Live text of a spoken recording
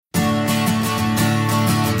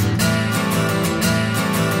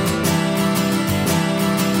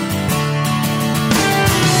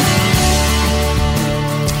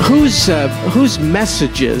Whose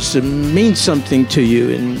messages mean something to you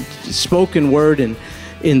in spoken word and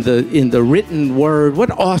in the written word?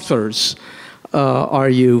 What authors are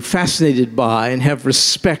you fascinated by and have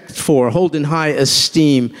respect for, hold in high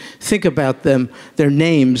esteem? Think about them, their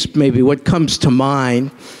names, maybe what comes to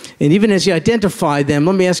mind. And even as you identify them,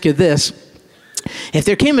 let me ask you this. If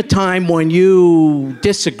there came a time when you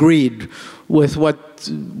disagreed with what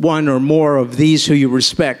one or more of these who you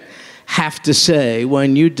respect have to say,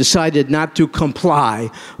 when you decided not to comply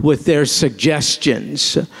with their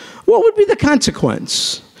suggestions, what would be the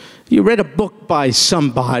consequence? You read a book by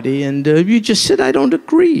somebody and you just said, I don't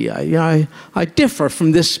agree. I differ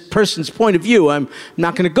from this person's point of view. I'm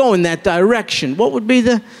not going to go in that direction. What would be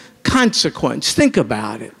the consequence? Think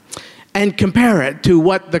about it and compare it to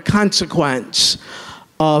what the consequence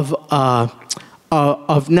of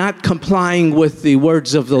not complying with the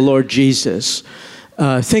words of the Lord Jesus.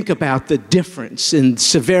 Think about the difference in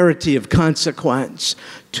severity of consequence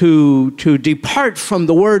to depart from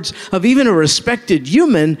the words of even a respected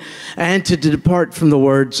human and to depart from the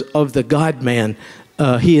words of the God-man.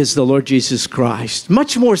 He is the Lord Jesus Christ.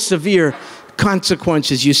 Much more severe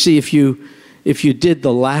consequences you see if you did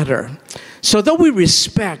the latter. So though we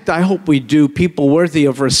respect, I hope we do, people worthy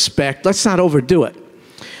of respect, let's not overdo it.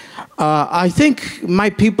 I think my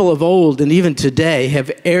people of old and even today have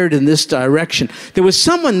erred in this direction. There was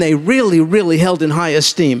someone they really, really held in high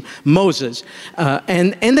esteem, Moses,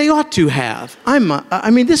 and they ought to have.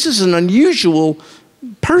 This is an unusual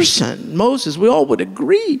person, Moses. We all would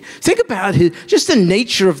agree. Think about just the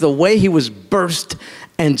nature of the way he was birthed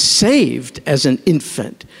and saved as an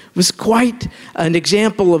infant. It was quite an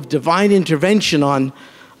example of divine intervention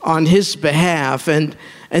on his behalf. And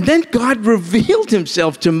then God revealed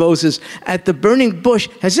himself to Moses at the burning bush.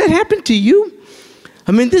 Has that happened to you?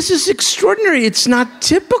 This is extraordinary. It's not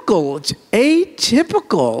typical. It's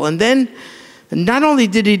atypical. And then not only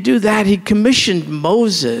did he do that, he commissioned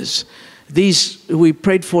Moses. These we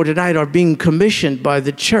prayed for tonight are being commissioned by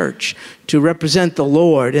the church to represent the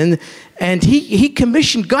Lord. And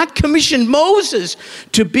God commissioned Moses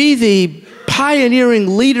to be the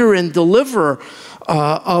pioneering leader and deliverer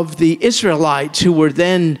of the Israelites who were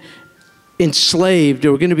then enslaved. They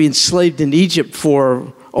were going to be enslaved in Egypt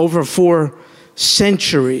for over 4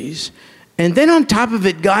 centuries. And then on top of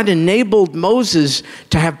it, God enabled Moses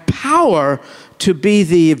to have power to be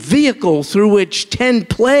the vehicle through which 10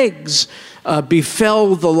 plagues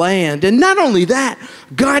befell the land. And not only that,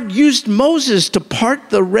 God used Moses to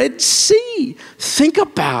part the Red Sea. Think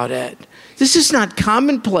about it. This is not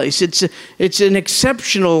commonplace. It's an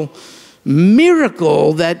exceptional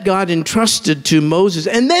miracle that God entrusted to Moses.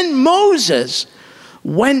 And then Moses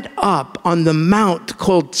went up on the mount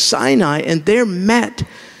called Sinai and there met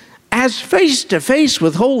as face to face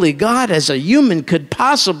with holy God as a human could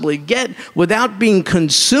possibly get without being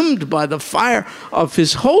consumed by the fire of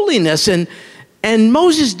his holiness. And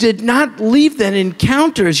Moses did not leave that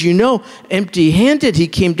encounter, as you know, empty-handed. He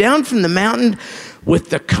came down from the mountain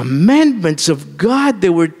with the commandments of God.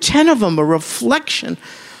 There were 10 of them, a reflection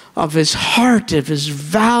of his heart, of his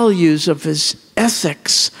values, of his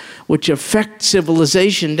ethics, which affect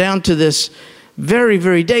civilization down to this very,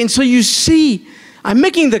 very day. And so you see, I'm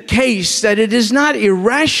making the case that it is not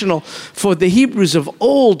irrational for the Hebrews of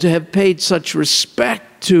old to have paid such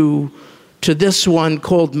respect to this one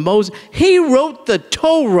called Moses. He wrote the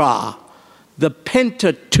Torah, the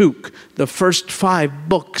Pentateuch, the first 5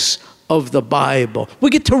 books of the Bible. We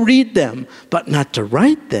get to read them, but not to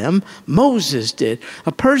write them. Moses did.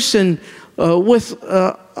 A person with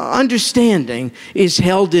understanding is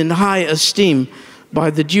held in high esteem by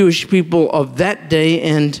the Jewish people of that day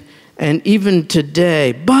and even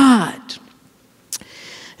today. But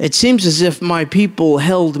it seems as if my people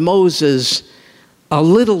held Moses a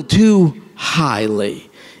little too highly.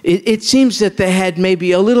 It seems that they had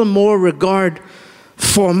maybe a little more regard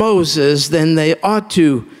for Moses than they ought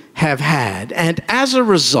to have had. And as a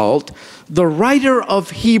result, the writer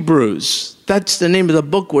of Hebrews, that's the name of the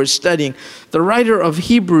book we're studying, the writer of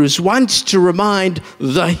Hebrews wants to remind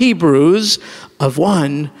the Hebrews of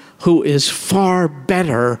one who is far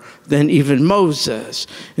better than even Moses.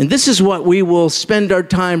 And this is what we will spend our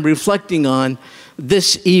time reflecting on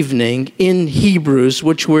this evening in Hebrews,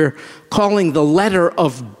 which we're calling the letter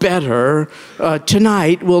of better.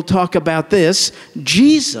 Tonight we'll talk about this.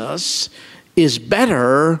 Jesus is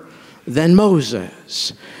better than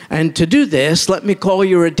Moses. And to do this, let me call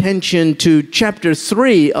your attention to chapter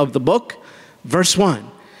 3 of the book, verse 1.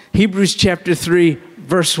 Hebrews chapter 3,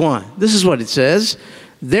 verse 1. This is what it says.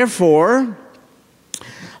 Therefore,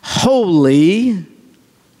 holy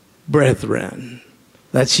brethren,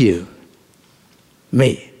 that's you,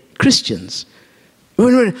 me. Christians.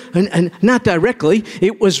 And not directly.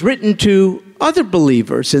 It was written to other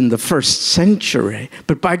believers in the first century,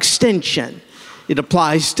 but by extension, it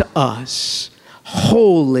applies to us.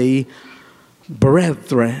 Holy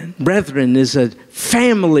brethren. Brethren is a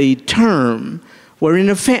family term.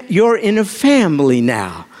 You're in a family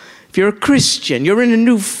now. If you're a Christian, you're in a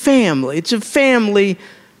new family. It's a family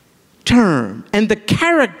term. And the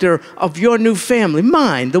character of your new family,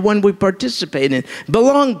 mine, the one we participate in,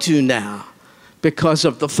 belong to now because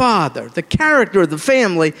of the Father. The character of the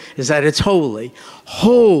family is that it's holy.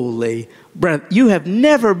 Holy brethren. You have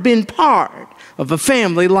never been part of a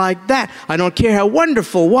family like that. I don't care how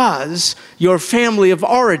wonderful was your family of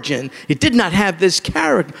origin. It did not have this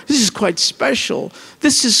character. This is quite special.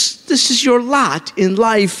 This is your lot in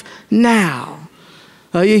life now.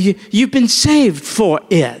 You've been saved for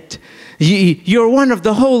it. You're one of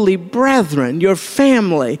the holy brethren. Your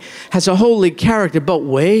family has a holy character. But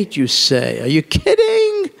wait, you say, are you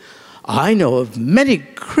kidding? I know of many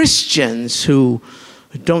Christians who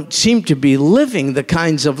don't seem to be living the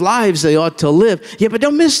kinds of lives they ought to live. Yeah, but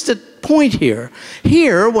don't miss the point here.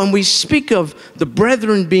 Here, when we speak of the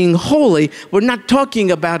brethren being holy, we're not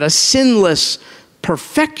talking about a sinless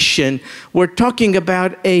perfection. We're talking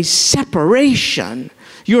about a separation.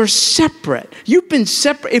 You're separate. You've been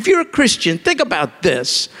separate. If you're a Christian, think about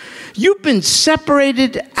this. You've been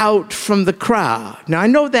separated out from the crowd. Now, I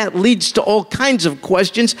know that leads to all kinds of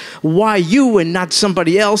questions. Why you and not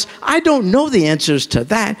somebody else? I don't know the answers to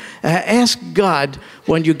that. Ask God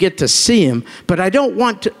when you get to see him. But I don't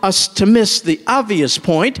want us to miss the obvious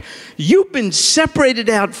point. You've been separated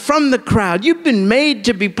out from the crowd. You've been made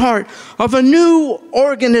to be part of a new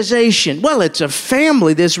organization. Well, it's a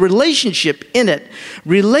family. There's relationship in it.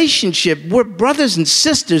 Relationship. We're brothers and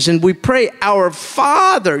sisters, and we pray, our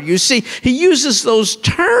Father. You see, he uses those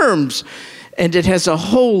terms, and it has a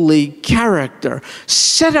holy character.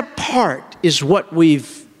 Set apart is what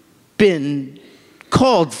we've been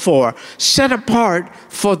called for. Set apart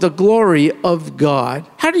for the glory of God.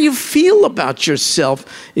 How do you feel about yourself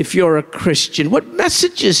if you're a Christian? What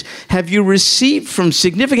messages have you received from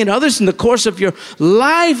significant others in the course of your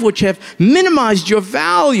life which have minimized your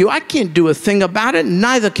value? I can't do a thing about it,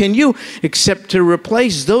 neither can you, except to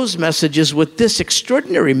replace those messages with this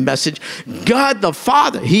extraordinary message. God the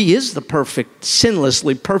Father, he is the perfect,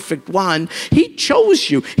 sinlessly perfect one. He chose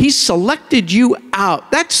you. He selected you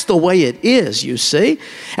out. That's the way it is, you see.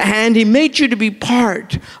 And he made you to be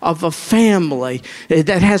part of a family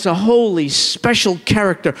that has a holy, special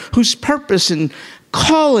character, whose purpose in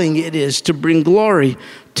calling it is to bring glory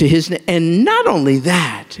to his name. And not only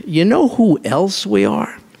that, you know who else we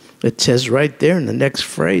are? It says right there in the next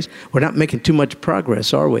phrase. We're not making too much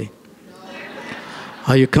progress, are we?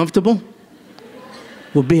 Are you comfortable?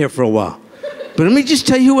 We'll be here for a while. But let me just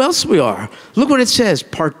tell you who else we are. Look what it says.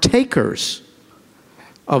 Partakers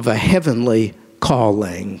of a heavenly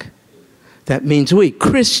calling. That means we,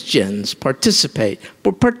 Christians, participate.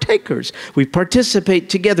 We're partakers. We participate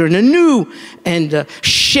together in a new and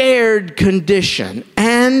shared condition.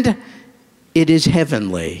 And it is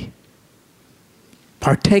heavenly.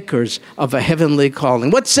 Partakers of a heavenly calling.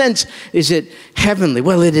 What sense is it heavenly?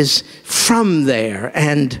 Well, it is from there,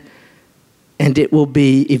 and it will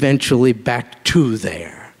be eventually back to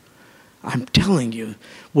there. I'm telling you,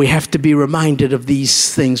 we have to be reminded of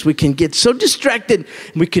these things. We can get so distracted,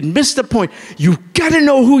 we can miss the point. You've got to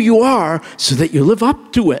know who you are so that you live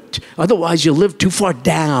up to it. Otherwise, you'll live too far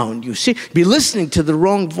down. You see, be listening to the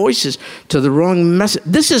wrong voices, to the wrong message.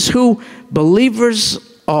 This is who believers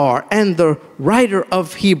are. And the writer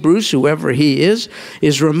of Hebrews, whoever he is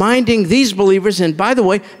reminding these believers, and by the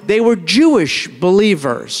way, they were Jewish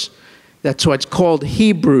believers. That's why it's called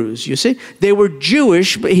Hebrews, you see. They were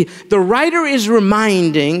Jewish, but the writer is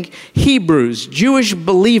reminding Hebrews, Jewish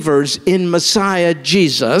believers in Messiah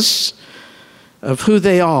Jesus, of who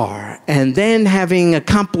they are. And then having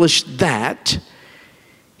accomplished that,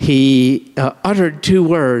 he uttered two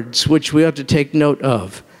words which we ought to take note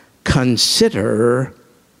of. Consider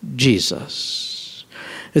Jesus.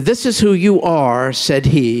 This is who you are, said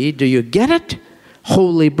he. Do you get it?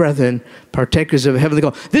 Holy brethren, partakers of a heavenly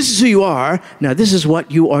call. This is who you are. Now, this is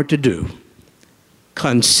what you are to do.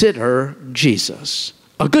 Consider Jesus.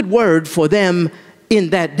 A good word for them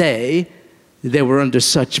in that day. They were under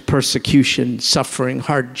such persecution, suffering,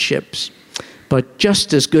 hardships. But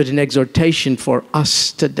just as good an exhortation for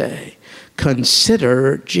us today.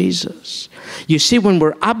 Consider Jesus. You see, when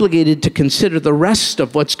we're obligated to consider the rest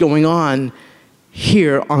of what's going on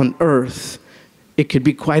here on earth, it could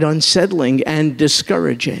be quite unsettling and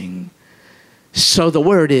discouraging. So the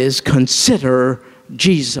word is consider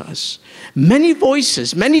Jesus. Many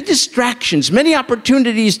voices, many distractions, many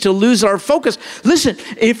opportunities to lose our focus. Listen,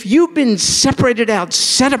 if you've been separated out,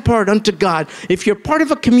 set apart unto God, if you're part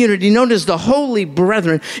of a community known as the Holy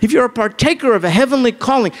Brethren, if you're a partaker of a heavenly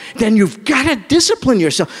calling, then you've got to discipline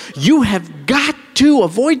yourself. You have got to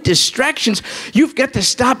avoid distractions. You've got to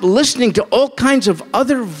stop listening to all kinds of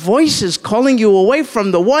other voices calling you away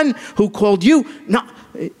from the one who called you. No.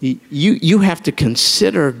 You have to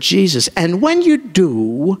consider Jesus. And when you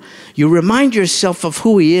do, you remind yourself of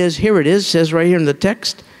who he is. Here it is, says right here in the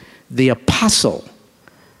text, the apostle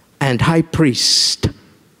and high priest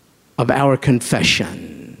of our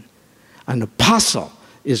confession. An apostle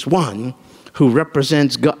is one who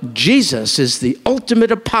represents God. Jesus is the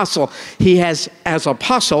ultimate apostle. He has, as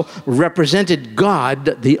apostle, represented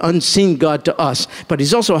God, the unseen God, to us. But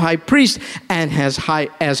he's also high priest, and as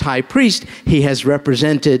high priest, he has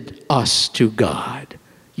represented us to God.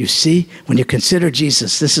 You see, when you consider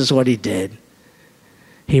Jesus, this is what he did.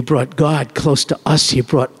 He brought God close to us. He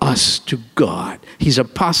brought us to God. He's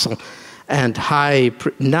apostle and high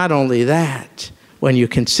priest. Not only that, when you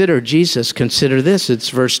consider Jesus, consider this. It's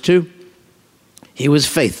verse 2. He was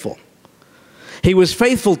faithful. He was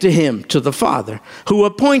faithful to him, to the Father, who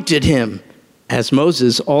appointed him, as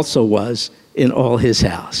Moses also was, in all his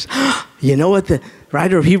house. You know what the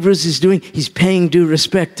writer of Hebrews is doing? He's paying due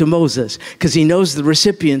respect to Moses, because he knows the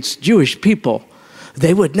recipients, Jewish people,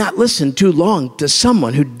 they would not listen too long to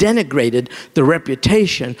someone who denigrated the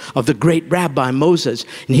reputation of the great rabbi Moses.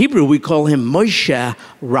 In Hebrew, we call him Moshe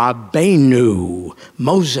Rabbeinu,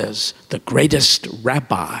 Moses, the greatest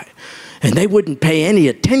rabbi. And they wouldn't pay any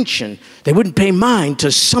attention. They wouldn't pay mind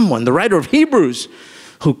to someone, the writer of Hebrews,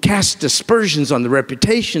 who cast aspersions on the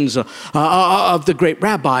reputations of the great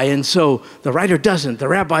rabbi. And so the writer doesn't. The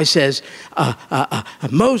rabbi says,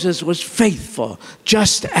 Moses was faithful,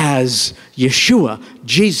 just as Yeshua,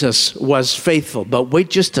 Jesus, was faithful. But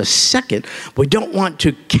wait just a second. We don't want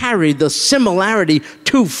to carry the similarity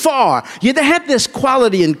too far. They have this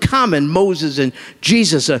quality in common, Moses and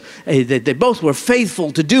Jesus. They both were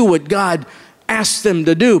faithful to do what God asked them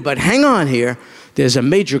to do. But hang on here. There's a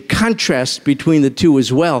major contrast between the two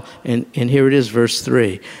as well. And here it is, verse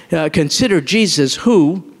 3. Consider Jesus,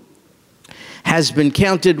 who has been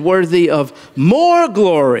counted worthy of more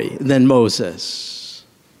glory than Moses,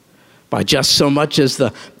 by just so much as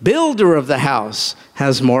the builder of the house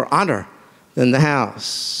has more honor than the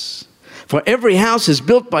house. For every house is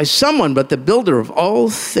built by someone, but the builder of all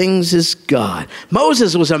things is God.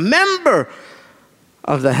 Moses was a member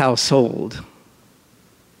of the household,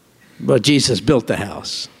 but Jesus built the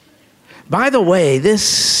house. By the way,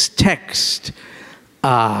 this text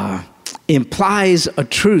implies a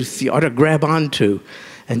truth you ought to grab onto.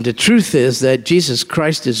 And the truth is that Jesus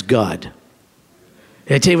Christ is God.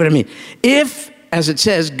 I'll tell you what I mean. If, as it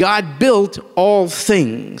says, God built all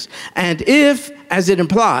things, and if, as it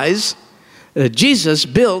implies, Jesus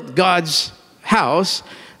built God's house,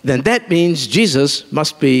 then that means Jesus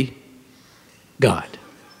must be God.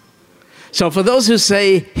 So for those who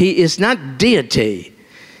say he is not deity,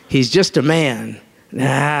 he's just a man,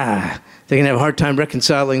 they're going to have a hard time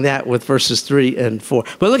reconciling that with verses 3 and 4.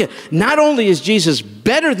 But look at, not only is Jesus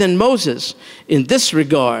better than Moses in this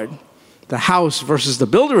regard, the house versus the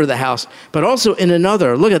builder of the house, but also in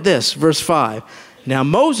another. Look at this, verse 5. Now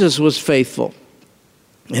Moses was faithful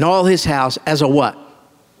in all his house as a what?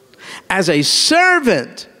 As a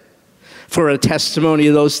servant, for a testimony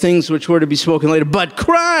of those things which were to be spoken later. But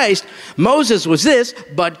Christ, Moses was this,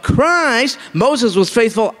 but Christ, Moses was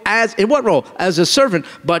faithful as, in what role? As a servant.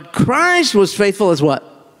 But Christ was faithful as what?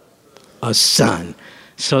 A son.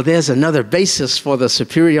 So there's another basis for the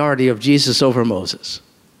superiority of Jesus over Moses.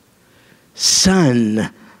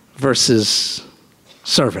 Son versus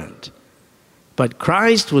servant. But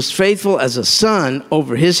Christ was faithful as a son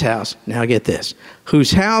over his house. Now get this.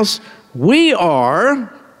 Whose house we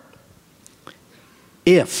are,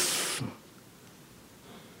 if.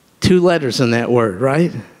 2 letters in that word,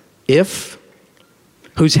 right? If.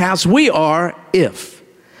 Whose house we are, if.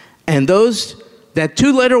 And that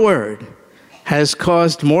 2-letter word has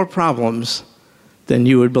caused more problems than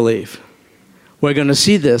you would believe. We're going to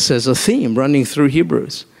see this as a theme running through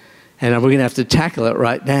Hebrews. And we're going to have to tackle it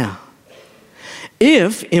right now.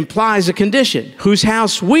 If implies a condition. Whose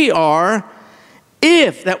house we are,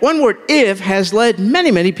 if. That one word, if, has led many,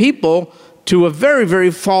 many people to a very, very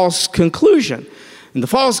false conclusion. And the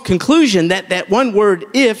false conclusion that one word,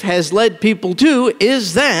 if, has led people to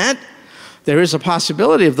is that there is a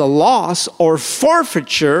possibility of the loss or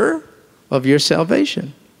forfeiture of your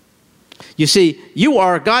salvation. You see, you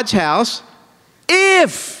are God's house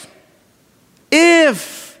if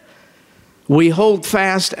We hold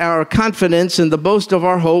fast our confidence and the boast of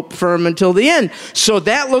our hope firm until the end. So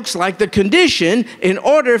that looks like the condition in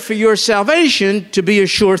order for your salvation to be a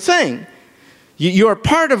sure thing. You're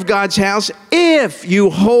part of God's house if you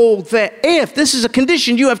hold that. If, this is a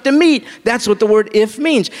condition you have to meet. That's what the word if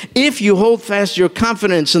means. If you hold fast your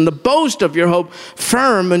confidence and the boast of your hope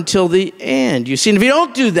firm until the end. You see, and if you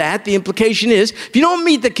don't do that, the implication is, if you don't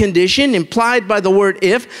meet the condition implied by the word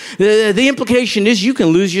if, the implication is you can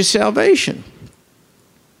lose your salvation.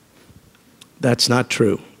 That's not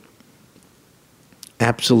true.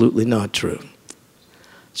 Absolutely not true.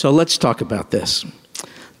 So let's talk about this.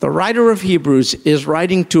 The writer of Hebrews is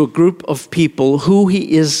writing to a group of people who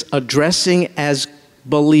he is addressing as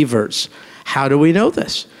believers. How do we know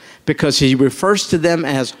this? Because he refers to them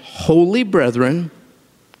as holy brethren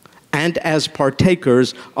and as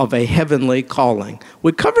partakers of a heavenly calling.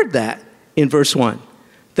 We covered that in verse 1.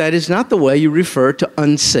 That is not the way you refer to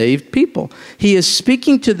unsaved people. He is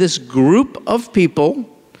speaking to this group of people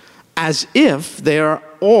as if they are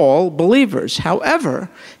all believers. However,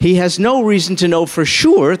 he has no reason to know for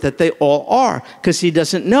sure that they all are, because he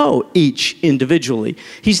doesn't know each individually.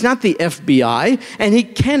 He's not the FBI, and he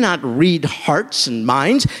cannot read hearts and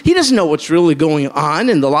minds. He doesn't know what's really going on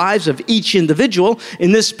in the lives of each individual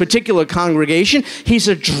in this particular congregation. He's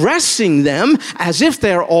addressing them as if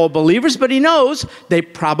they're all believers, but he knows they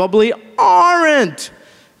probably aren't.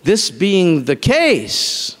 This being the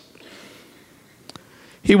case,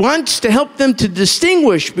 he wants to help them to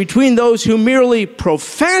distinguish between those who merely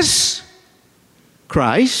profess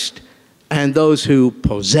Christ and those who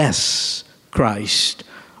possess Christ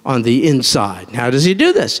on the inside. How does he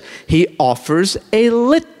do this? He offers a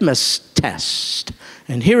litmus test.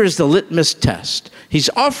 And here is the litmus test he's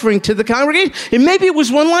offering to the congregation. And maybe it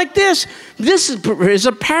was one like this. This is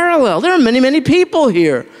a parallel. There are many, many people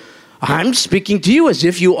here. I'm speaking to you as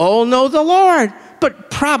if you all know the Lord.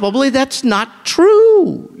 But probably that's not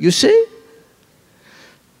true, you see?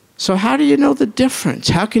 So how do you know the difference?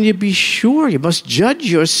 How can you be sure? You must judge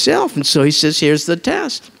yourself. And so he says, here's the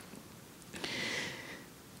test.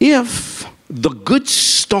 If the good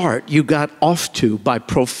start you got off to by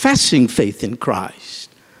professing faith in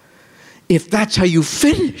Christ, if that's how you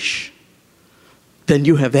finish, then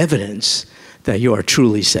you have evidence that you are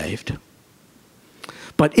truly saved.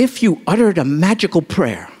 But if you uttered a magical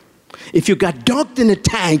prayer, if you got dunked in a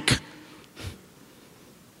tank,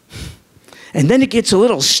 and then it gets a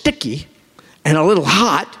little sticky and a little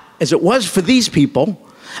hot, as it was for these people,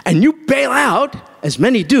 and you bail out, as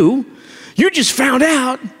many do, you just found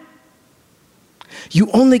out you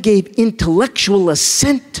only gave intellectual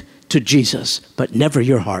assent to Jesus, but never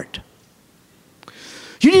your heart.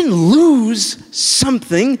 You didn't lose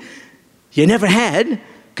something you never had,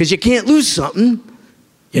 because you can't lose something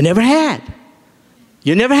you never had.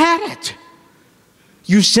 You never had it.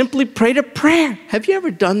 You simply prayed a prayer. Have you ever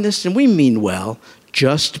done this? And we mean well.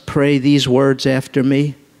 Just pray these words after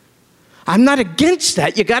me. I'm not against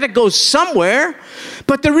that. You got to go somewhere.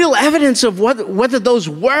 But the real evidence of whether those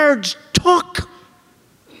words took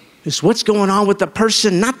is what's going on with the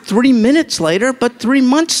person not 3 minutes later, but 3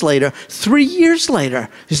 months later, 3 years later.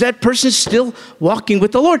 Is that person still walking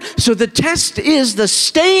with the Lord? So the test is the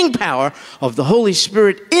staying power of the Holy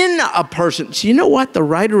Spirit in a person. So you know what the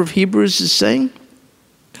writer of Hebrews is saying?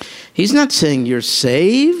 He's not saying you're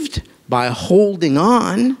saved by holding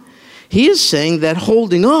on. He is saying that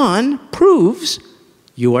holding on proves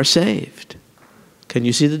you are saved. Can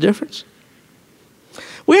you see the difference?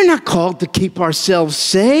 We're not called to keep ourselves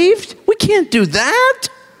saved. We can't do that.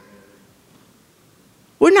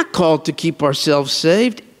 We're not called to keep ourselves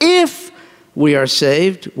saved. If we are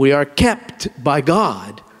saved, we are kept by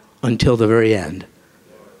God until the very end.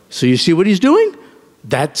 So you see what he's doing?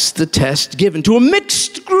 That's the test given to a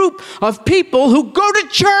mixed group of people who go to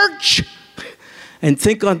church and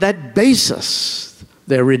think on that basis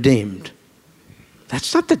they're redeemed.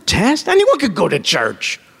 That's not the test. Anyone could go to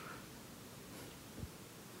church.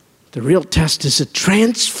 The real test is a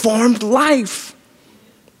transformed life.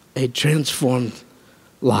 A transformed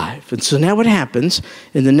life. And so now what happens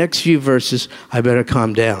in the next few verses, I better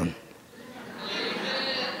calm down.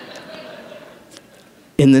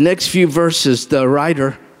 In the next few verses, the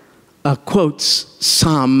writer quotes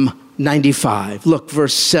Psalm 95. Look,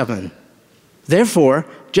 verse 7. Therefore,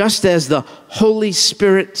 just as the Holy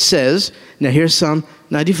Spirit says, now here's Psalm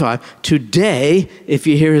 95, today, if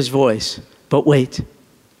you hear his voice, but wait.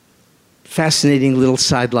 Fascinating little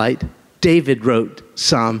sidelight. King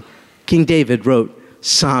David wrote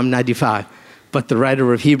Psalm 95, but the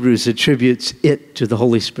writer of Hebrews attributes it to the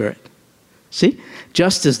Holy Spirit. See?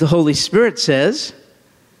 Just as the Holy Spirit says,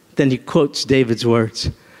 then he quotes David's words.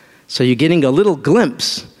 So you're getting a little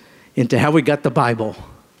glimpse into how we got the Bible.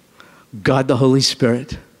 God the Holy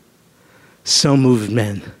Spirit so moved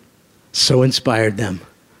men, so inspired them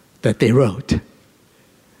that they wrote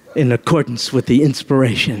in accordance with the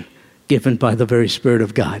inspiration given by the very Spirit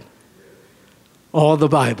of God. All the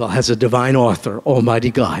Bible has a divine author, Almighty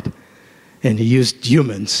God, and he used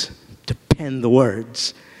humans to pen the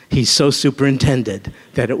words. He so superintended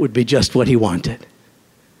that it would be just what he wanted.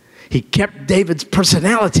 He kept David's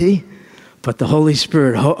personality, but the Holy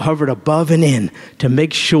Spirit hovered above and in to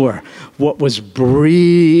make sure what was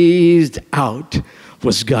breathed out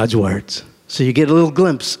was God's words. So you get a little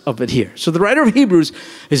glimpse of it here. So the writer of Hebrews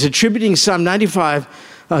is attributing Psalm 95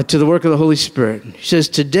 to the work of the Holy Spirit. He says,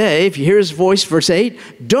 today, if you hear his voice, verse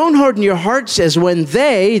 8, don't harden your hearts as when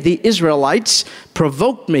they, the Israelites,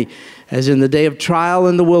 provoked me, as in the day of trial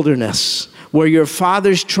in the wilderness, where your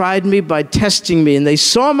fathers tried me by testing me, and they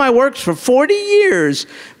saw my works for 40 years.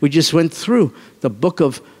 We just went through the book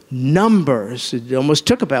of Numbers. It almost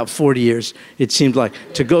took about 40 years, it seemed like,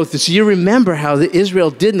 to go through. So you remember how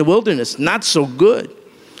Israel did in the wilderness. Not so good.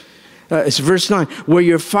 It's verse 9. Where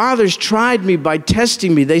your fathers tried me by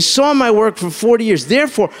testing me. They saw my work for 40 years.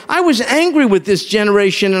 Therefore, I was angry with this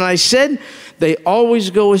generation, and I said, they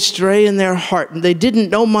always go astray in their heart, and they didn't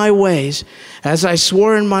know my ways. As I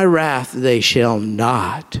swore in my wrath, they shall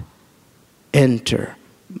not enter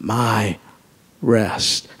my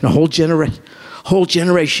rest. And a whole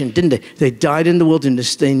generation, didn't they? They died in the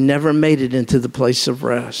wilderness. They never made it into the place of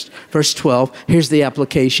rest. Verse 12, here's the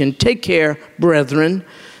application. Take care, brethren,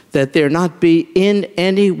 that there not be in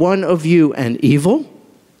any one of you an evil,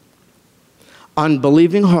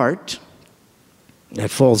 unbelieving heart that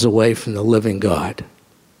falls away from the living God.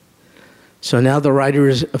 So now the writer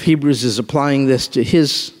of Hebrews is applying this to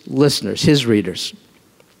his listeners, his readers.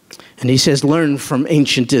 And he says, learn from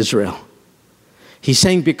ancient Israel. He's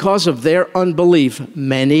saying because of their unbelief,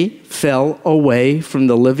 many fell away from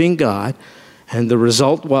the living God, and the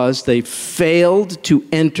result was they failed to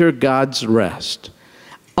enter God's rest.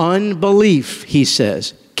 Unbelief, he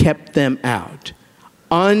says, kept them out.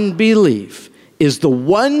 Unbelief is the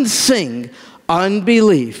one thing,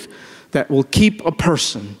 unbelief, that will keep a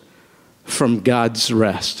person from God's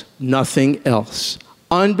rest. Nothing else.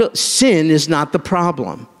 Sin is not the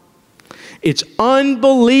problem. It's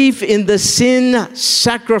unbelief in the sin,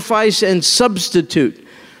 sacrifice, and substitute,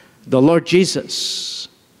 the Lord Jesus,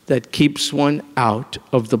 that keeps one out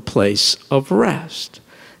of the place of rest.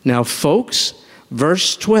 Now, folks,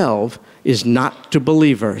 verse 12 is not to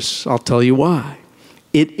believers. I'll tell you why.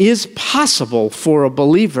 It is possible for a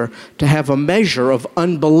believer to have a measure of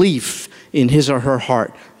unbelief in his or her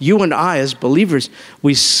heart. You and I, as believers,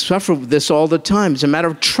 we suffer with this all the time. It's a matter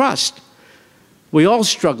of trust. We all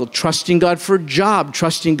struggle trusting God for a job,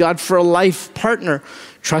 trusting God for a life partner,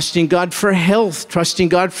 trusting God for health, trusting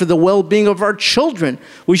God for the well-being of our children.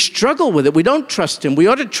 We struggle with it. We don't trust him. We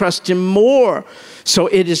ought to trust him more. So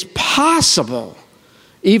it is possible,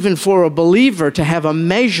 even for a believer, to have a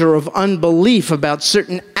measure of unbelief about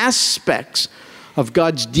certain aspects of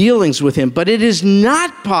God's dealings with him. But it is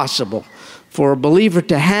not possible for a believer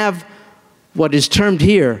to have what is termed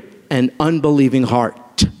here an unbelieving heart.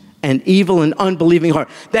 An evil and unbelieving heart.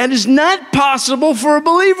 That is not possible for a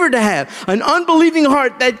believer to have. An unbelieving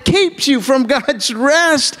heart that keeps you from God's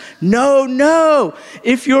rest. No.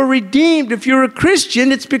 If you're redeemed, if you're a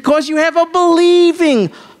Christian, it's because you have a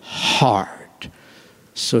believing heart.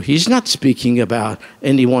 So he's not speaking about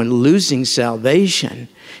anyone losing salvation.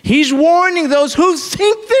 He's warning those who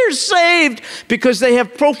think they're saved because they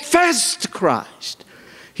have professed Christ.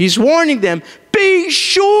 He's warning them, be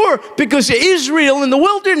sure, because Israel in the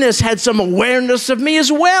wilderness had some awareness of me as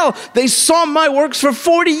well. They saw my works for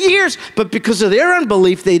 40 years, but because of their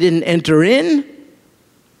unbelief, they didn't enter in.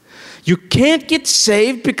 You can't get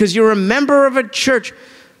saved because you're a member of a church.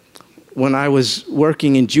 When I was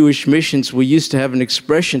working in Jewish missions, we used to have an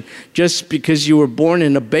expression, just because you were born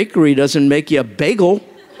in a bakery doesn't make you a bagel.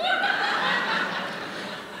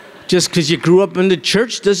 Just because you grew up in the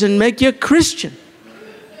church doesn't make you a Christian.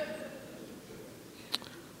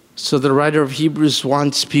 So the writer of Hebrews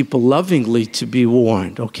wants people lovingly to be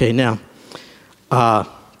warned. Okay, now,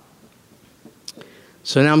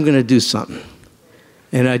 so now I'm going to do something.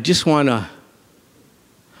 And I just want to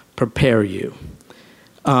prepare you.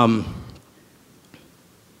 And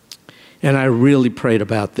I really prayed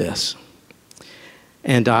about this.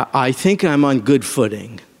 And I think I'm on good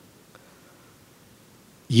footing.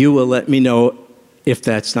 You will let me know if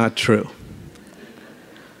that's not true.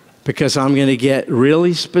 Because I'm going to get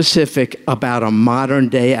really specific about a modern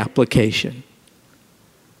day application.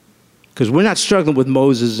 Because we're not struggling with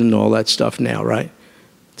Moses and all that stuff now, right?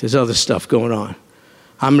 There's other stuff going on.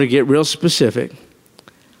 I'm going to get real specific.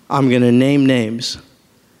 I'm going to name names.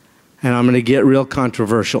 And I'm going to get real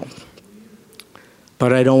controversial.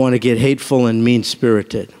 But I don't want to get hateful and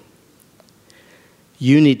mean-spirited.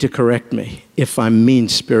 You need to correct me if I'm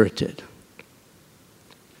mean-spirited.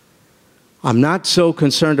 I'm not so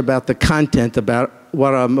concerned about the content about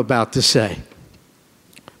what I'm about to say.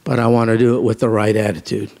 But I want to do it with the right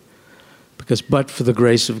attitude. Because but for the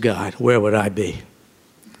grace of God, where would I be?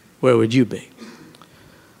 Where would you be?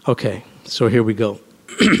 Okay, so here we go.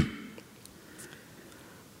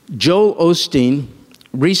 Joel Osteen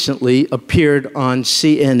recently appeared on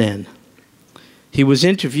CNN. He was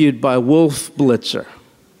interviewed by Wolf Blitzer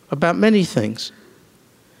about many things.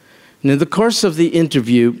 And in the course of the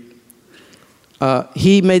interview,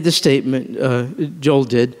 he made the statement, Joel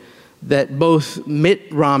did, that both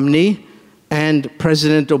Mitt Romney and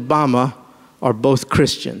President Obama are both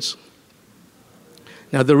Christians.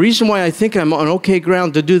 Now, the reason why I think I'm on okay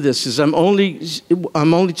ground to do this is I'm only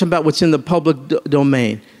talking about what's in the public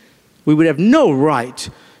domain. We would have no right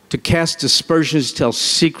to cast aspersions, tell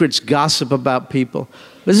secrets, gossip about people.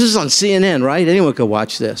 This is on CNN, right? Anyone could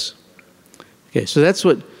watch this. Okay, so that's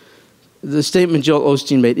what the statement Joel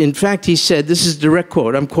Osteen made. In fact, he said, this is a direct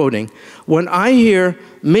quote, I'm quoting, "When I hear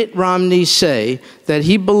Mitt Romney say that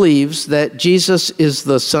he believes that Jesus is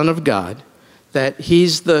the Son of God, that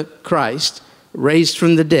he's the Christ, raised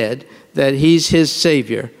from the dead, that he's his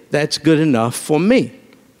Savior, that's good enough for me."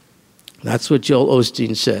 That's what Joel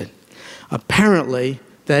Osteen said. Apparently,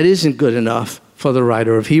 that isn't good enough for the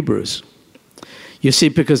writer of Hebrews. You see,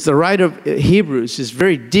 because the writer of Hebrews is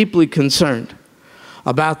very deeply concerned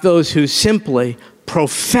about those who simply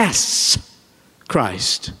profess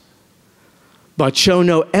Christ, but show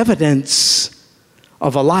no evidence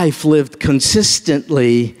of a life lived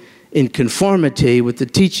consistently in conformity with the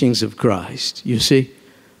teachings of Christ. You see?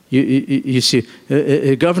 You see,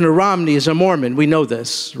 Governor Romney is a Mormon. We know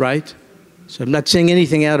this, right? So I'm not saying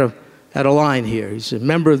anything out of line here. He's a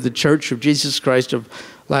member of the Church of Jesus Christ of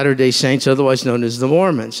Latter-day Saints, otherwise known as the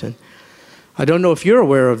Mormons. And I don't know if you're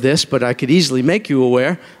aware of this, but I could easily make you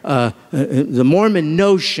aware. The Mormon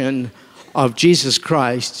notion of Jesus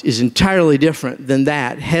Christ is entirely different than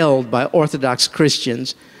that held by Orthodox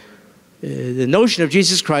Christians. The notion of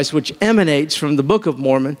Jesus Christ, which emanates from the Book of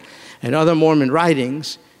Mormon and other Mormon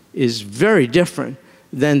writings, is very different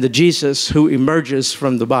than the Jesus who emerges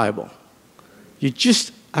from the Bible.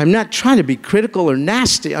 I'm not trying to be critical or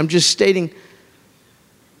nasty. I'm just stating,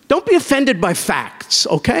 don't be offended by facts,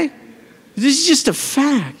 okay? This is just a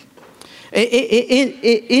fact. And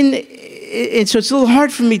so it's a little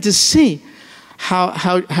hard for me to see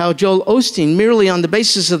how Joel Osteen, merely on the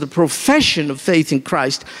basis of the profession of faith in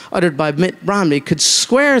Christ uttered by Mitt Romney, could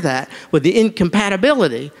square that with the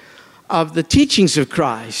incompatibility of the teachings of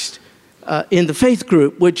Christ in the faith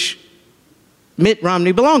group which Mitt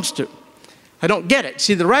Romney belongs to. I don't get it.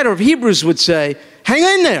 See, the writer of Hebrews would say, hang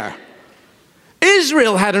in there.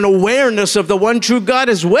 Israel had an awareness of the one true God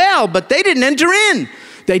as well, but they didn't enter in.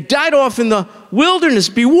 They died off in the wilderness.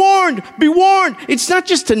 Be warned, be warned. It's not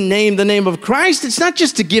just to name the name of Christ. It's not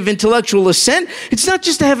just to give intellectual assent. It's not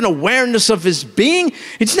just to have an awareness of his being.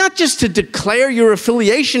 It's not just to declare your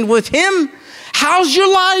affiliation with him. How's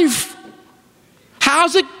your life?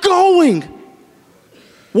 How's it going?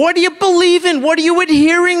 What do you believe in? What are you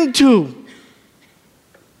adhering to?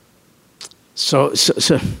 So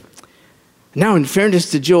now, in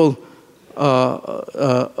fairness to Joel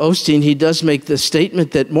Osteen, he does make the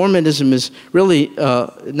statement that Mormonism is really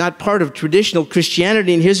not part of traditional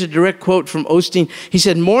Christianity. And here's a direct quote from Osteen. He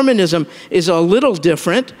said, "Mormonism is a little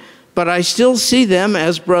different, but I still see them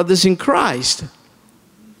as brothers in Christ."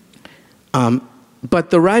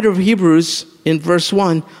 But the writer of Hebrews in verse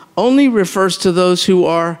 1 only refers to those who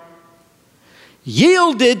are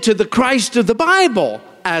yielded to the Christ of the Bible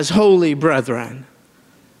as holy brethren.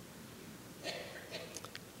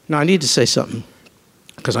 Now, I need to say something,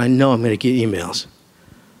 because I know I'm going to get emails.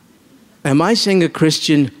 Am I saying a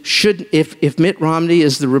Christian shouldn't, if Mitt Romney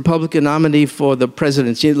is the Republican nominee for the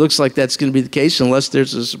presidency, it looks like that's going to be the case unless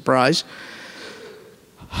there's a surprise,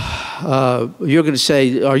 you're going to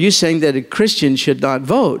say, are you saying that a Christian should not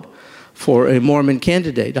vote for a Mormon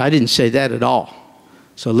candidate? I didn't say that at all.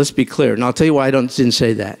 So let's be clear, and I'll tell you why I didn't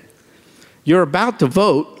say that. You're about to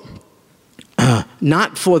vote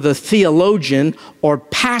not for the theologian or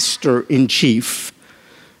pastor-in-chief.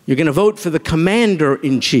 You're going to vote for the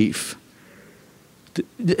commander-in-chief.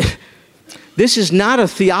 This is not a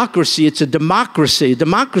theocracy, it's a democracy.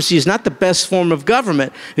 Democracy is not the best form of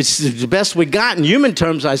government. It's the best we got in human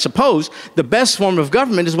terms, I suppose. The best form of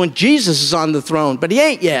government is when Jesus is on the throne, but he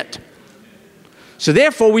ain't yet. So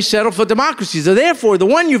therefore, we settle for democracy. So therefore, the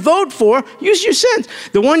one you vote for, use your sense,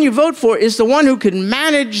 the one you vote for is the one who can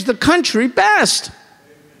manage the country best.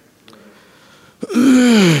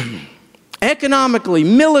 Economically,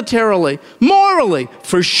 militarily, morally,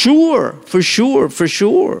 for sure, for sure, for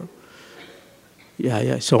sure.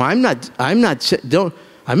 Yeah. So I'm not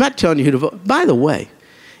telling you who to vote. By the way,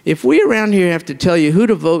 if we around here have to tell you who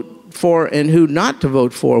to vote for and who not to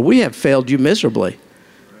vote for, we have failed you miserably.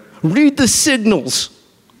 Read the signals.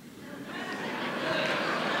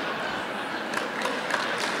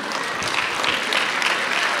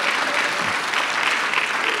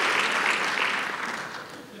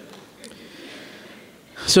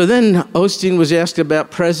 So then Osteen was asked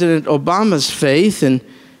about President Obama's faith, and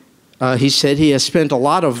he said he has spent a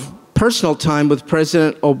lot of personal time with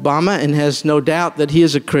President Obama and has no doubt that he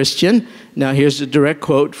is a Christian. Now here's a direct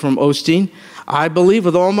quote from Osteen. I believe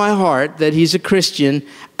with all my heart that he's a Christian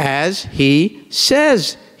as he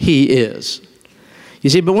says he is. You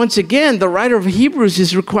see, but once again, the writer of Hebrews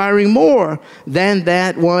is requiring more than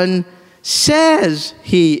that one says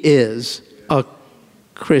he is a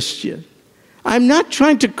Christian. I'm not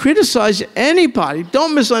trying to criticize anybody.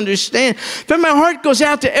 Don't misunderstand. But my heart goes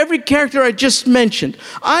out to every character I just mentioned.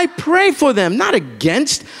 I pray for them, not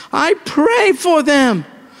against. I pray for them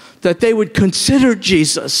that they would consider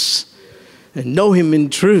Jesus and know him in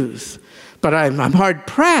truth. But I'm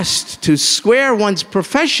hard-pressed to square one's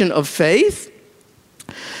profession of faith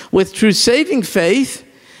with true saving faith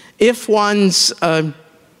if one's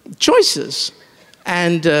choices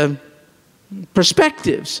and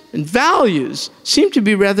perspectives and values seem to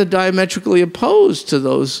be rather diametrically opposed to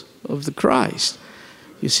those of the Christ.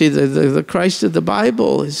 You see, the Christ of the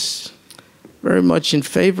Bible is very much in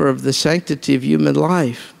favor of the sanctity of human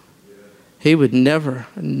life. He would never,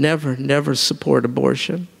 never, never support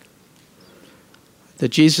abortion. The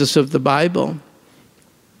Jesus of the Bible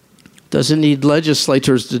doesn't need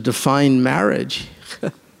legislators to define marriage.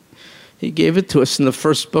 He gave it to us in the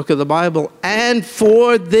first book of the Bible. And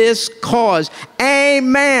for this cause, a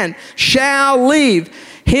man shall leave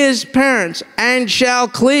his parents and shall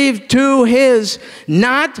cleave to his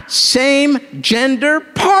not same gender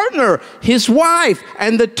partner, his wife,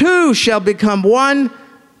 and the two shall become one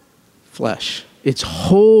flesh. It's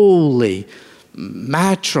holy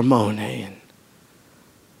matrimony.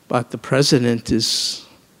 But the president is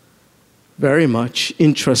very much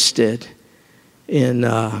interested in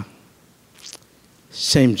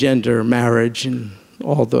same-gender marriage and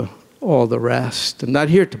all the rest. I'm not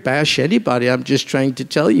here to bash anybody. I'm just trying to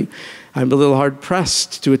tell you I'm a little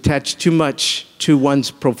hard-pressed to attach too much to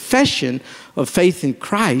one's profession of faith in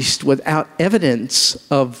Christ without evidence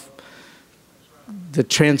of the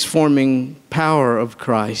transforming power of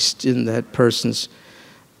Christ in that person's.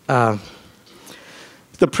 The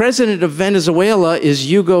president of Venezuela is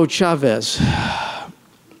Hugo Chavez.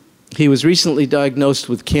 He was recently diagnosed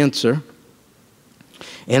with cancer.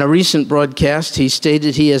 In a recent broadcast, he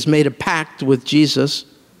stated he has made a pact with Jesus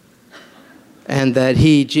and that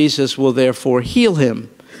Jesus will therefore heal him.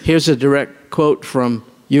 Here's a direct quote from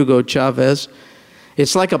Hugo Chavez.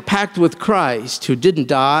 It's like a pact with Christ, who didn't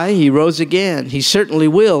die, he rose again. He certainly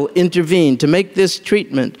will intervene. To make this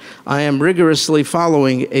treatment, I am rigorously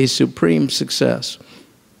following a supreme success.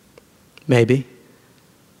 Maybe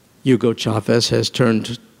Hugo Chavez has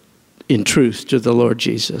turned in truth to the Lord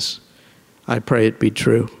Jesus. I pray it be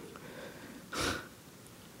true.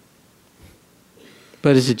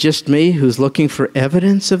 But is it just me who's looking for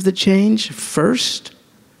evidence of the change first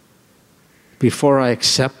before I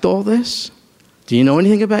accept all this? Do you know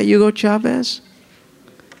anything about Hugo Chavez?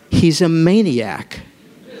 He's a maniac.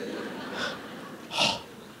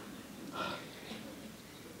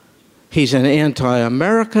 He's an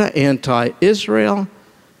anti-America, anti-Israel,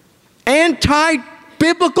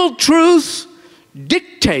 anti-biblical truth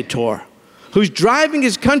dictator who's driving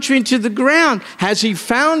his country into the ground. Has he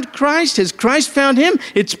found Christ? Has Christ found him?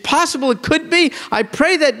 It's possible it could be. I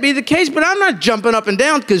pray that be the case, but I'm not jumping up and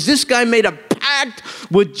down because this guy made a pact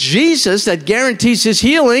with Jesus that guarantees his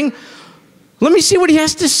healing. Let me see what he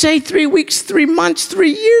has to say 3 weeks, 3 months,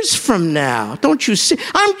 3 years from now. Don't you see?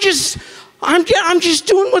 I'm just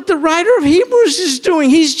doing what the writer of Hebrews is doing.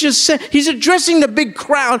 He's addressing the big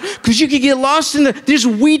crowd because you could get lost in there's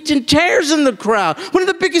wheat and tares in the crowd. One of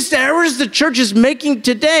the biggest errors the church is making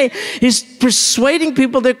today is persuading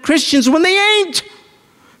people they're Christians when they ain't.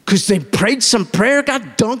 Because they prayed some prayer,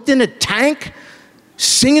 got dunked in a tank,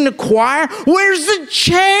 singing a choir. Where's the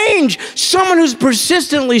change? Someone who's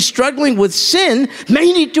persistently struggling with sin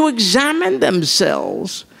may need to examine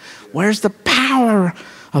themselves. Where's the power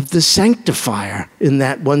of the sanctifier in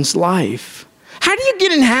that one's life? How do you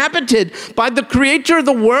get inhabited by the creator of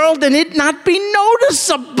the world and it not be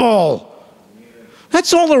noticeable?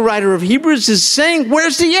 That's all the writer of Hebrews is saying.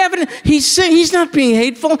 Where's the evidence? He's saying, he's not being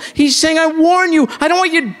hateful. He's saying, I warn you, I don't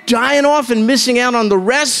want you dying off and missing out on the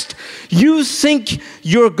rest you think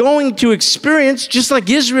you're going to experience, just like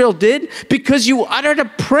Israel did, because you uttered a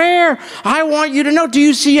prayer. I want you to know, do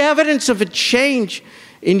you see evidence of a change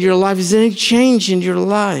in your life? Is there any change in your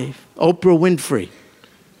life? Oprah Winfrey,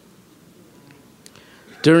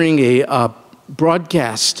 during a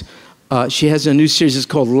broadcast, she has a new series, it's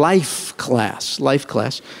called Life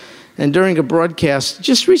Class. And during a broadcast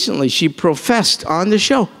just recently, she professed on the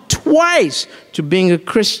show twice to being a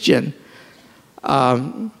Christian.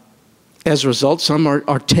 As a result, some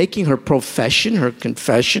are taking her profession, her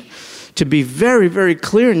confession, to be very, very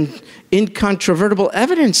clear and incontrovertible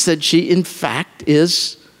evidence that she, in fact,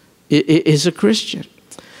 is a Christian.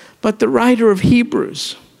 But the writer of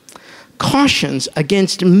Hebrews cautions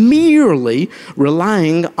against merely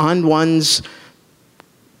relying on one's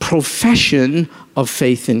profession of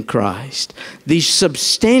faith in Christ. The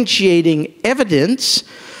substantiating evidence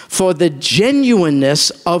for the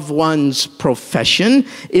genuineness of one's profession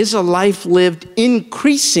is a life lived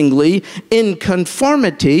increasingly in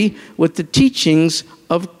conformity with the teachings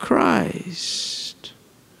of Christ.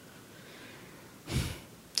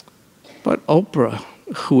 But Oprah,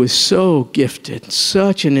 who is so gifted,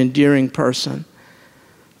 such an endearing person,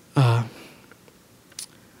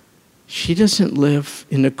 she doesn't live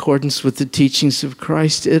in accordance with the teachings of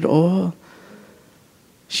Christ at all.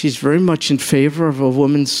 She's very much in favor of a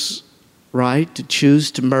woman's right to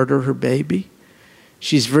choose to murder her baby.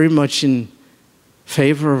 She's very much in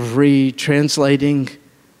favor of retranslating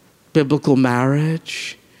biblical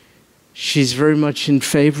marriage. She's very much in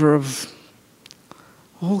favor of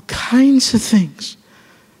all kinds of things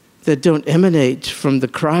that don't emanate from the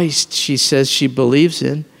Christ she says she believes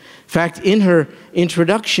in. In fact, in her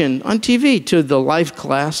introduction on TV to the Life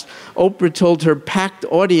Class, Oprah told her packed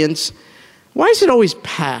audience, why is it always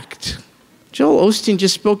packed? Joel Osteen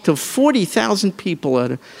just spoke to 40,000 people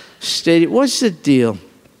at a stadium. What's the deal?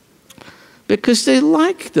 Because they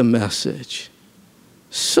like the message.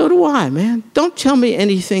 So do I, man. Don't tell me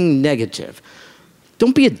anything negative.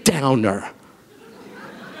 Don't be a downer.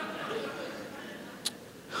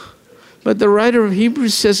 But the writer of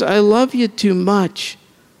Hebrews says, I love you too much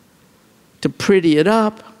to pretty it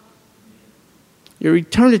up. Your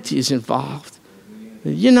eternity is involved.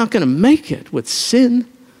 You're not going to make it with sin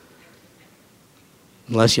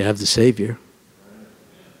unless you have the Savior.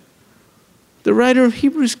 The writer of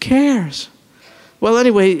Hebrews cares. Well,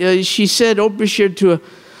 anyway, she said, Oprah shared to a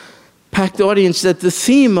packed audience that the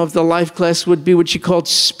theme of the Life Class would be what she called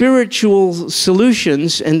spiritual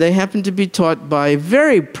solutions, and they happened to be taught by a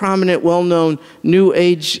very prominent, well-known New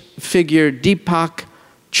Age figure, Deepak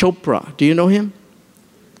Chopra. Do you know him?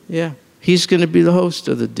 Yeah. He's going to be the host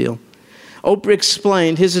of the deal. Oprah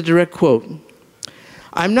explained, here's a direct quote,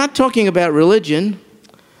 I'm not talking about religion.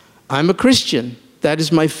 I'm a Christian. That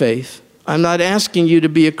is my faith. I'm not asking you to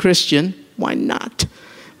be a Christian. Why not?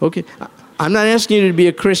 Okay. I'm not asking you to be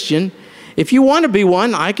a Christian. If you want to be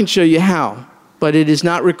one, I can show you how, but it is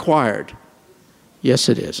not required. Yes,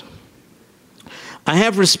 it is. I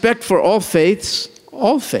have respect for all faiths.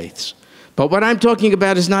 But what I'm talking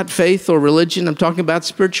about is not faith or religion. I'm talking about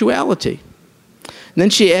spirituality. And then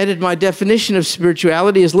she added, my definition of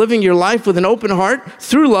spirituality is living your life with an open heart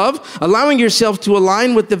through love, allowing yourself to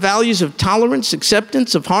align with the values of tolerance,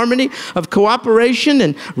 acceptance, of harmony, of cooperation,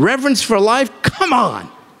 and reverence for life. Come on.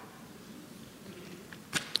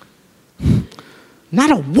 Not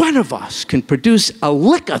a one of us can produce a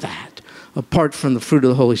lick of that apart from the fruit of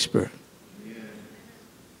the Holy Spirit.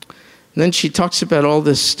 And then she talks about all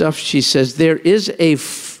this stuff. She says, there is a,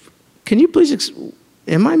 can you please,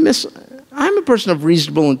 I'm a person of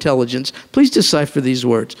reasonable intelligence. Please decipher these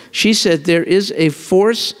words. She said, there is a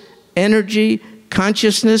force, energy,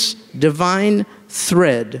 consciousness, divine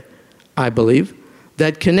thread, I believe,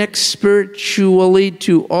 that connects spiritually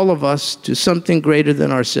to all of us to something greater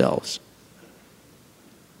than ourselves.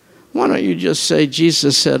 Why don't you just say,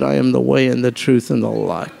 Jesus said, I am the way and the truth and the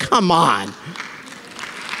life. Come on.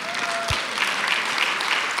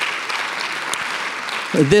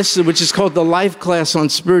 This, which is called the Life Class on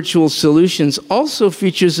Spiritual Solutions, also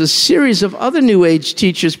features a series of other New Age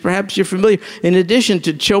teachers, perhaps you're familiar, in addition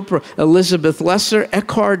to Chopra, Elizabeth Lesser,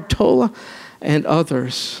 Eckhart Tolle, and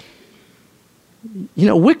others. You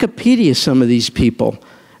know, Wikipedia some of these people,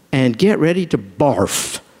 and get ready to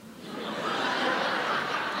barf.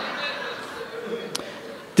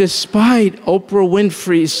 Despite Oprah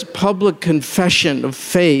Winfrey's public confession of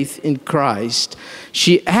faith in Christ,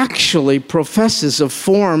 she actually professes a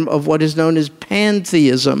form of what is known as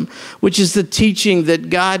pantheism, which is the teaching that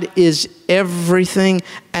God is everything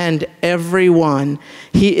and everyone.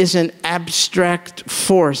 He is an abstract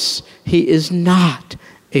force. He is not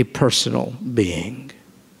a personal being.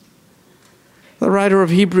 The writer of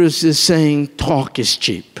Hebrews is saying talk is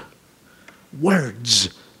cheap. Words,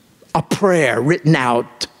 a prayer written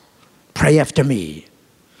out, pray after me.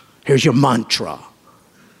 Here's your mantra.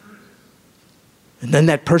 And then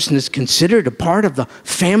that person is considered a part of the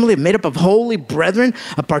family made up of holy brethren,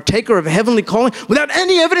 a partaker of a heavenly calling, without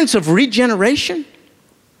any evidence of regeneration.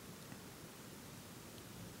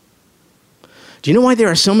 Do you know why there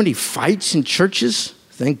are so many fights in churches?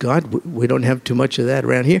 Thank God we don't have too much of that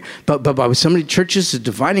around here. But so many churches are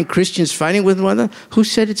dividing, Christians fighting with one another. Who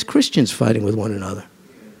said it's Christians fighting with one another?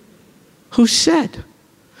 Who said?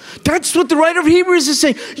 That's what the writer of Hebrews is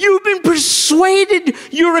saying. You've been persuaded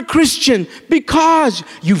you're a Christian because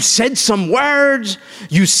you've said some words,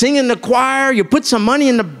 you sing in the choir, you put some money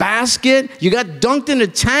in the basket, you got dunked in a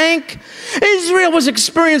tank. Israel was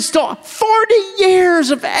experienced 40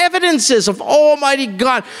 years of evidences of Almighty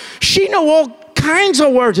God. She knew all kinds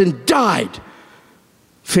of words and died,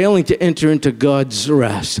 failing to enter into God's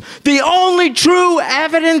rest. The only true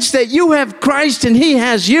evidence that you have Christ and He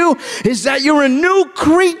has you is that you're a new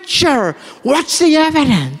creature. What's the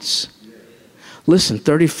evidence? Listen,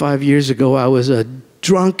 35 years ago, I was a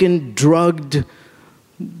drunken, drugged,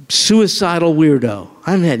 suicidal weirdo.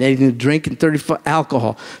 I haven't had anything to drink in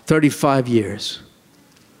 35 years.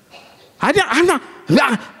 I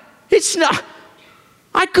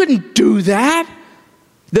couldn't do that.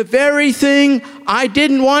 The very thing I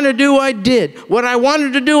didn't want to do, I did. What I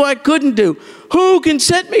wanted to do, I couldn't do. Who can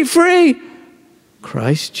set me free?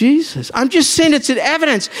 Christ Jesus. I'm just saying it's an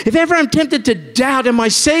evidence. If ever I'm tempted to doubt, am I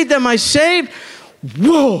saved? Am I saved?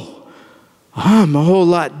 Whoa, I'm a whole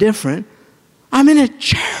lot different. I'm in a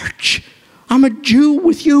church. I'm a Jew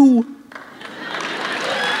with you.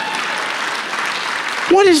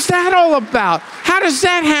 What is that all about? How does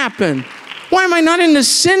that happen? Why am I not in the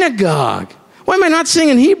synagogue? Why am I not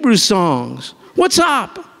singing Hebrew songs? What's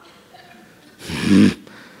up?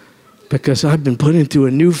 Because I've been put into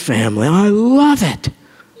a new family. I love it.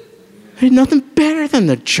 There's nothing better than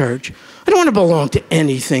the church. I don't want to belong to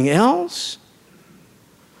anything else.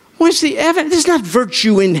 Where's the evidence? There's not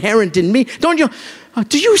virtue inherent in me. Don't you?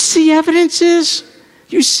 Do you see evidences?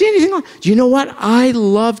 Do you see anything? Do you know what? I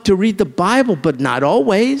love to read the Bible, but not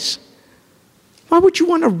always. Why would you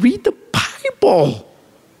want to read the Bible?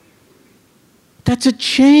 That's a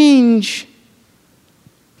change.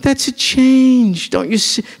 That's a change. Don't you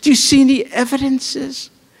see? Do you see any evidences?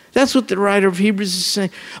 That's what the writer of Hebrews is saying.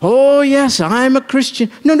 Oh, yes, I'm a Christian.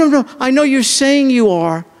 No. I know you're saying you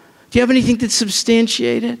are. Do you have anything to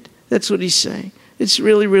substantiate it? That's what he's saying. It's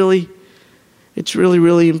really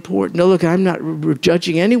important. No, look, I'm not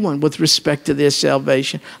judging anyone with respect to their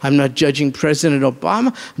salvation. I'm not judging President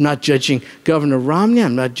Obama. I'm not judging Governor Romney.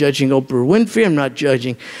 I'm not judging Oprah Winfrey. I'm not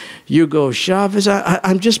judging Hugo Chavez.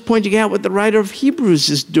 I'm just pointing out what the writer of Hebrews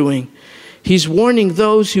is doing. He's warning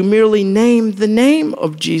those who merely name the name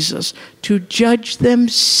of Jesus to judge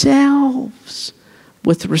themselves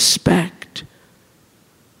with respect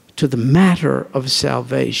to the matter of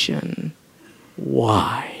salvation.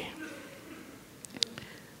 Why?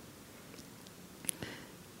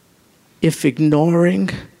 If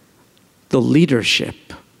ignoring the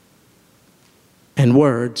leadership and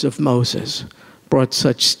words of Moses brought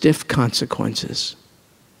such stiff consequences,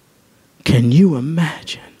 can you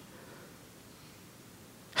imagine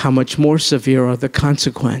how much more severe are the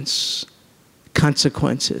consequences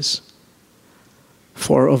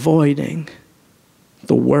for avoiding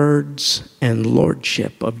the words and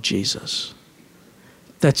lordship of Jesus?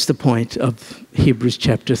 That's the point of Hebrews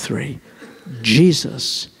chapter 3.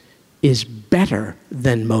 Jesus is better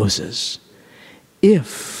than Moses.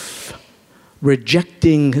 If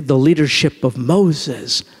rejecting the leadership of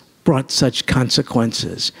Moses brought such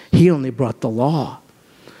consequences, he only brought the law.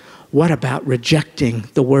 What about rejecting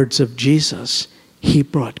the words of Jesus? He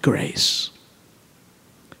brought grace.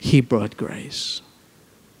 He brought grace.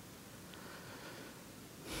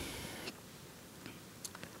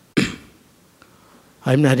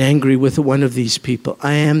 I'm not angry with one of these people.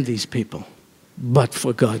 I am these people, but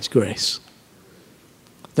for God's grace.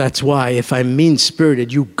 That's why if I'm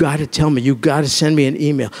mean-spirited, you got to tell me. You got to send me an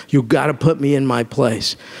email. You got to put me in my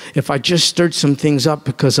place. If I just stirred some things up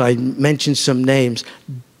because I mentioned some names,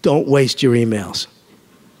 don't waste your emails.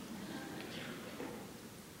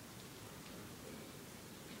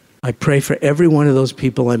 I pray for every one of those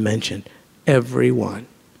people I mentioned, every one.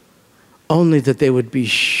 Only that they would be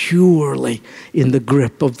surely in the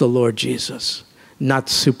grip of the Lord Jesus, not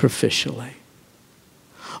superficially.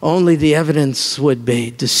 Only the evidence would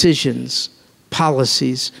be decisions,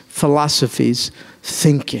 policies, philosophies,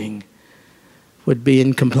 thinking would be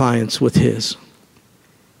in compliance with His.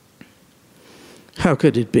 How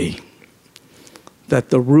could it be that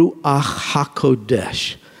the Ruach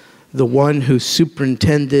HaKodesh, the one who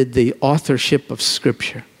superintended the authorship of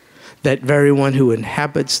Scripture, that very one who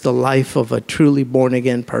inhabits the life of a truly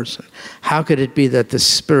born-again person, how could it be that the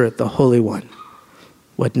Spirit, the Holy One,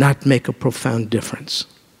 would not make a profound difference?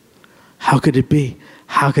 How could it be?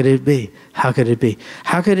 How could it be? How could it be?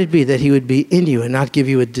 How could it be that He would be in you and not give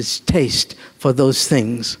you a distaste for those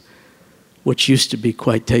things which used to be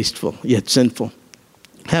quite tasteful, yet sinful?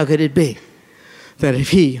 How could it be that if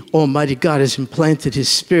He, Almighty God, has implanted His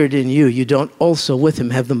Spirit in you, you don't also with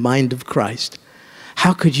Him have the mind of Christ?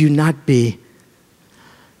 How could you not be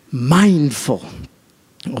mindful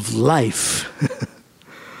of life,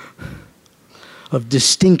 of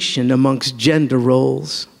distinction amongst gender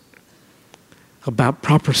roles, about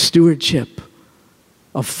proper stewardship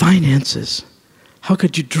of finances? How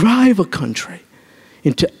could you drive a country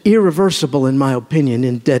into irreversible, in my opinion,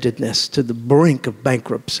 indebtedness to the brink of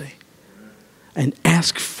bankruptcy and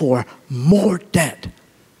ask for more debt?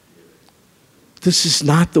 This is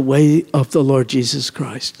not the way of the Lord Jesus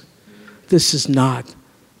Christ. This is not.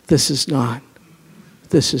 This is not.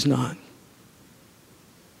 This is not.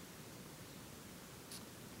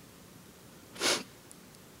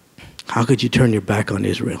 How could you turn your back on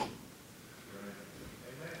Israel?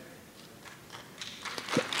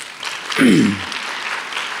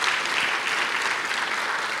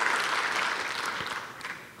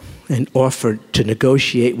 And offered to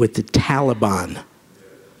negotiate with the Taliban,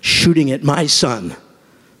 shooting at my son.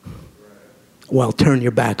 Well, turn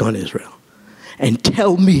your back on Israel and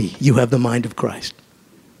tell me you have the mind of Christ.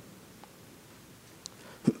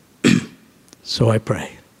 So I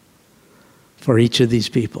pray for each of these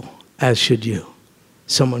people, as should you.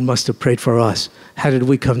 Someone must have prayed for us. How did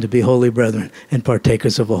we come to be holy brethren and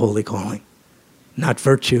partakers of a holy calling? Not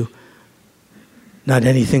virtue, not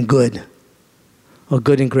anything good. A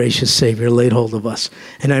good and gracious Savior laid hold of us.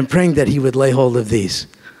 And I'm praying that He would lay hold of these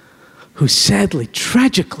who sadly,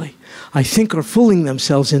 tragically, I think are fooling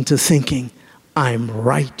themselves into thinking, I'm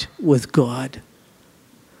right with God.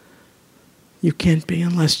 You can't be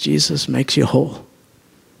unless Jesus makes you whole,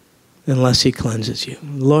 unless He cleanses you.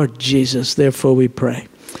 Lord Jesus, therefore we pray,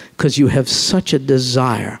 because You have such a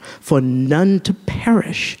desire for none to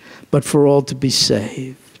perish, but for all to be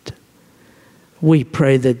saved. We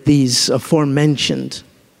pray that these aforementioned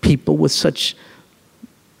people with such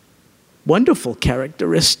wonderful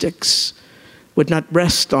characteristics would not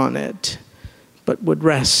rest on it, but would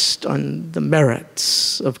rest on the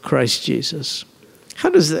merits of Christ Jesus. How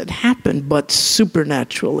does that happen but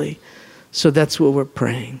supernaturally? So that's what we're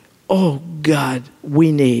praying. Oh God, we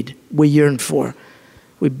yearn for,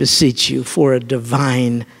 we beseech You for a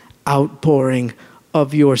divine outpouring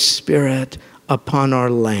of Your Spirit upon our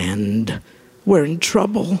land. We're in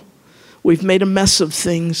trouble. We've made a mess of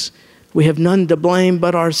things. We have none to blame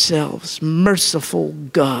but ourselves. Merciful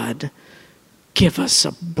God, give us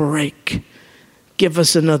a break. Give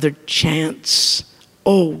us another chance.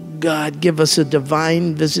 Oh God, give us a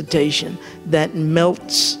divine visitation that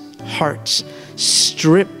melts hearts,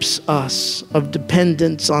 strips us of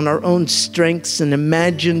dependence on our own strengths and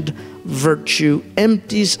imagined virtue,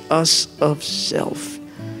 empties us of self,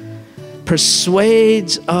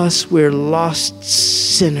 persuades us we're lost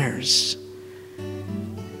sinners,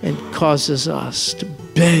 and causes us to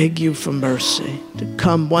beg You for mercy, to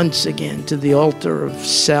come once again to the altar of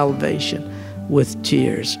salvation with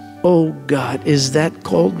tears. Oh God, is that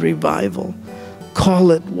called revival?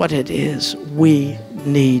 Call it what it is. We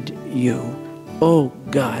need You. Oh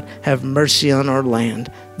God, have mercy on our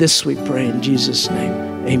land. This we pray in Jesus' name.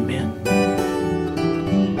 Amen.